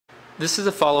This is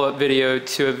a follow-up video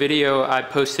to a video I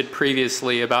posted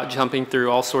previously about jumping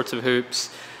through all sorts of hoops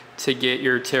to get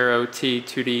your Taro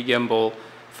T-2D gimbal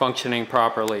functioning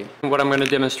properly. What I'm going to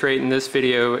demonstrate in this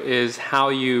video is how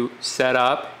you set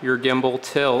up your gimbal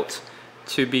tilt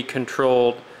to be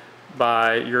controlled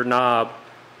by your knob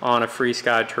on a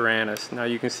FrSky Taranis. Now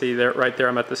you can see that right there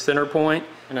I'm at the center point,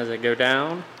 and as I go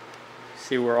down,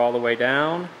 see we're all the way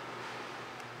down,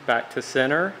 back to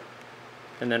center,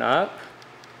 and then up.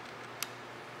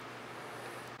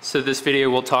 So this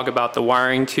video will talk about the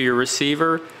wiring to your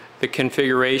receiver, the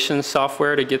configuration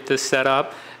software to get this set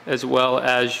up, as well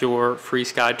as your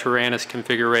FrSky Taranis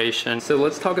configuration. So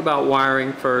let's talk about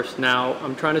wiring first. Now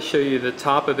I'm trying to show you the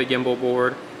top of the gimbal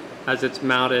board as it's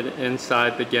mounted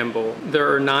inside the gimbal.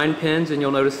 There are 9 pins, and you'll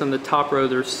notice on the top row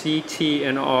there's C, T,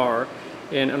 and R.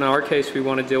 And in our case we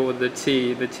want to deal with the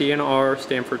T. The T and R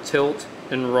stand for tilt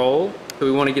and roll. So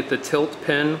we want to get the tilt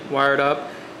pin wired up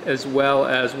as well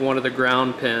as one of the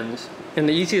ground pins. And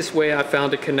the easiest way I found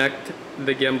to connect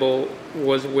the gimbal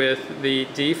was with the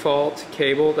default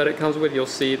cable that it comes with. You'll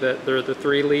see that there are the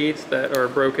 3 leads that are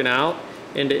broken out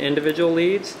into individual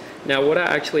leads. Now what I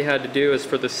actually had to do is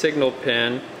for the signal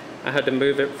pin, I had to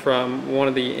move it from one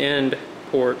of the end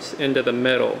ports into the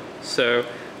middle. So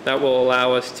that will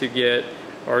allow us to get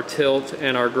our tilt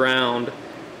and our ground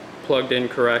plugged in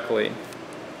correctly.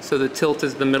 So the tilt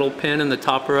is the middle pin in the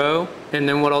top row, and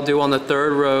then what I'll do on the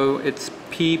 3rd row, it's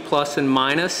P plus and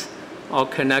minus. I'll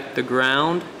connect the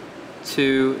ground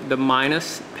to the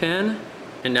minus pin,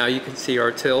 and now you can see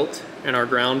our tilt and our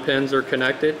ground pins are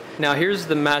connected. Now here's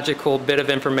the magical bit of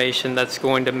information that's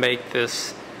going to make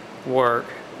this work.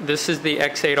 This is the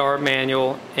X8R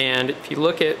manual, and if you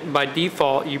look at, by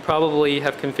default, you probably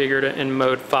have configured it in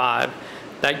mode 5.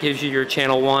 That gives you your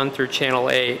channel 1 through channel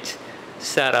 8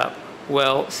 setup.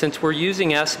 Well, since we're using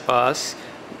SBUS,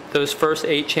 those first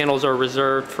 8 channels are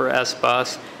reserved for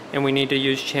SBUS, and we need to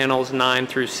use channels 9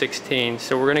 through 16.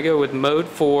 So we're going to go with mode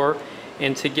 4,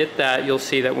 and to get that you'll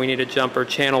see that we need to jump our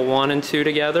channel 1 and 2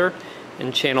 together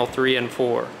and channel 3 and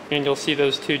 4. And you'll see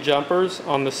those 2 jumpers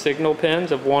on the signal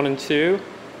pins of 1 and 2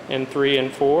 and 3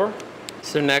 and 4.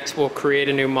 So next we'll create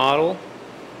a new model.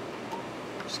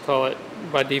 Just call it,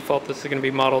 by default this is going to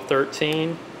be model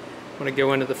 13. I'm going to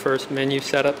go into the first menu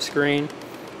setup screen,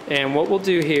 and what we'll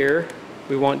do here,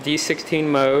 we want D16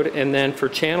 mode, and then for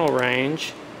channel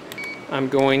range I'm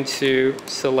going to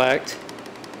select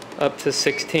up to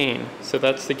 16. So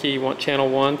that's the key. You want channel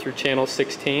 1 through channel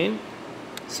 16.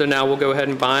 So now we'll go ahead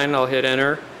and bind. I'll hit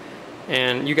enter,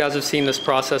 and you guys have seen this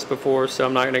process before, so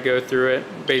I'm not going to go through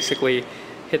it. Basically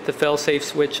hit the failsafe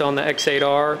switch on the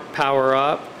X8R, power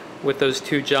up with those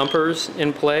 2 jumpers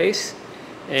in place,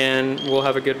 and we'll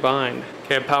have a good bind.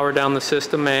 Okay, I powered down the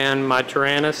system and my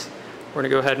Taranis. We're going to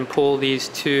go ahead and pull these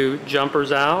 2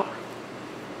 jumpers out.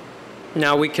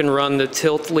 Now we can run the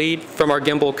tilt lead from our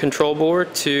gimbal control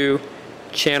board to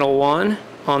channel 1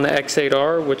 on the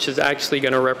X8R, which is actually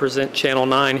going to represent channel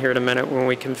 9 here in a minute when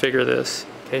we configure this.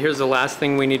 Okay, here's the last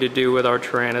thing we need to do with our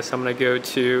Taranis. I'm going to go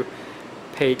to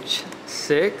page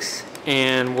 6,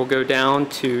 and we'll go down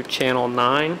to channel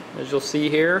 9, as you'll see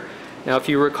here. Now if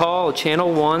you recall,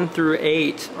 channel 1 through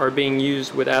 8 are being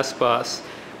used with SBUS.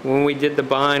 When we did the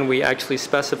bind, we actually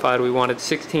specified we wanted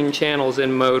 16 channels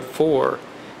in mode 4,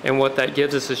 and what that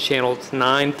gives us is channels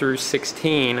 9 through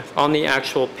 16 on the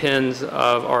actual pins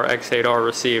of our X8R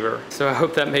receiver. So I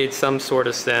hope that made some sort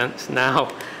of sense. Now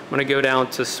I'm going to go down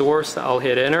to source, I'll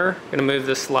hit enter. I'm going to move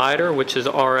the slider, which is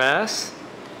RS,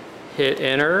 hit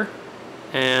enter,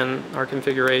 and our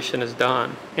configuration is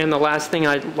done. And the last thing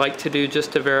I'd like to do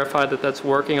just to verify that that's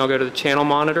working, I'll go to the channel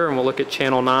monitor and we'll look at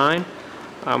channel 9.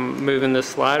 I'm moving this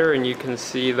slider and you can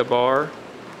see the bar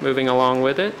moving along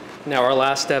with it. Now our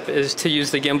last step is to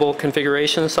use the gimbal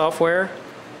configuration software.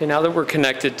 And now that we're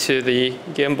connected to the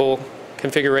gimbal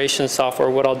configuration software,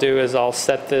 what I'll do is I'll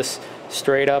set this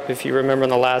straight up. If you remember in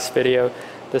the last video,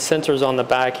 the sensor's on the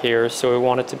back here, so we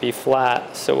want it to be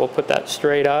flat. So we'll put that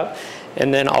straight up,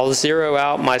 and then I'll zero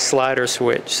out my slider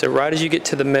switch. So right as you get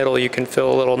to the middle, you can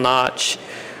feel a little notch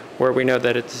where we know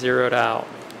that it's zeroed out.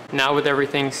 Now with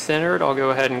everything centered, I'll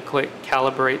go ahead and click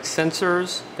Calibrate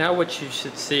Sensors. Now what you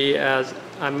should see as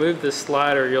I move this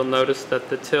slider, you'll notice that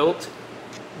the tilt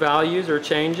values are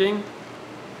changing.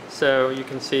 So you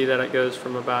can see that it goes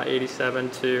from about 87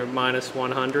 to minus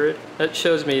 100. That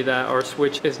shows me that our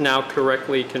switch is now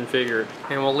correctly configured.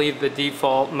 And we'll leave the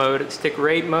default mode at stick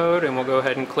rate mode, and we'll go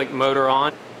ahead and click motor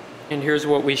on. And here's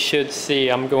what we should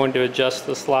see. I'm going to adjust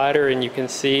the slider, and you can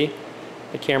see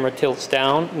the camera tilts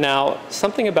down. Now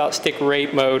something about stick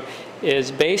rate mode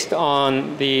is based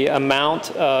on the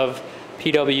amount of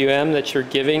PWM that you're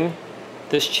giving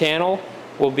This channel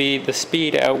will be the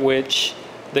speed at which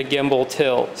the gimbal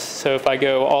tilts. So if I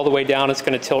go all the way down, it's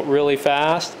going to tilt really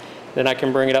fast. Then I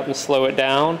can bring it up and slow it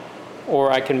down,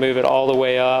 or I can move it all the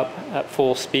way up at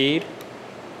full speed.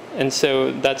 And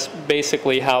so that's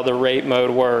basically how the rate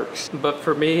mode works. But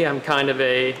for me, I'm kind of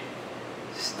a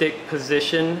stick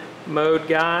position mode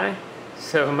guy.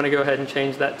 So I'm going to go ahead and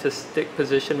change that to stick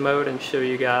position mode and show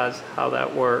you guys how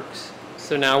that works.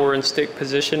 So now we're in stick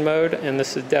position mode, and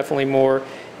this is definitely more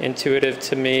intuitive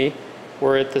to me.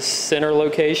 We're at the center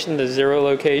location, the 0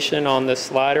 location on this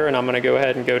slider, and I'm going to go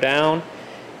ahead and go down.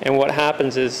 And what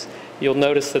happens is you'll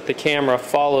notice that the camera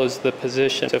follows the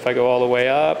position. So if I go all the way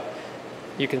up,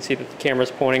 you can see that the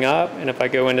camera's pointing up, and if I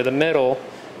go into the middle,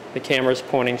 the camera's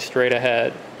pointing straight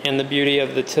ahead. And the beauty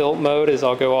of the tilt mode is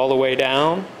I'll go all the way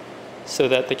down so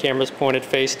that the camera's pointed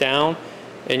face down,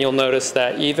 and you'll notice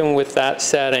that even with that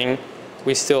setting,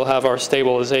 we still have our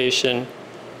stabilization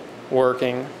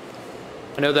working.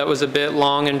 I know that was a bit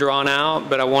long and drawn out,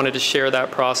 but I wanted to share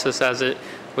that process as it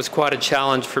was quite a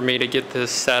challenge for me to get this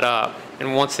set up.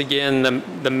 And once again,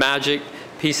 the magic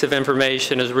piece of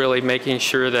information is really making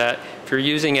sure that if you're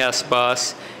using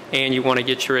SBUS and you want to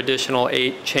get your additional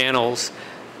 8 channels,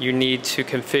 you need to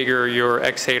configure your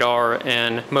X8R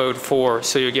in mode 4.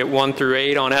 So you'll get 1 through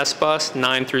 8 on SBUS,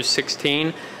 9 through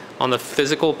 16 on the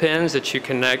physical pins that you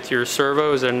connect your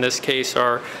servos, in this case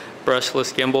our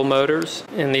brushless gimbal motors.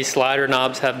 And these slider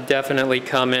knobs have definitely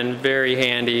come in very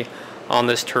handy on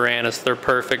this Taranis. They're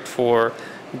perfect for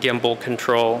gimbal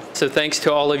control. So thanks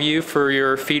to all of you for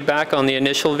your feedback on the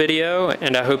initial video,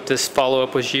 and I hope this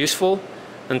follow-up was useful.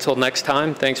 Until next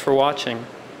time, thanks for watching.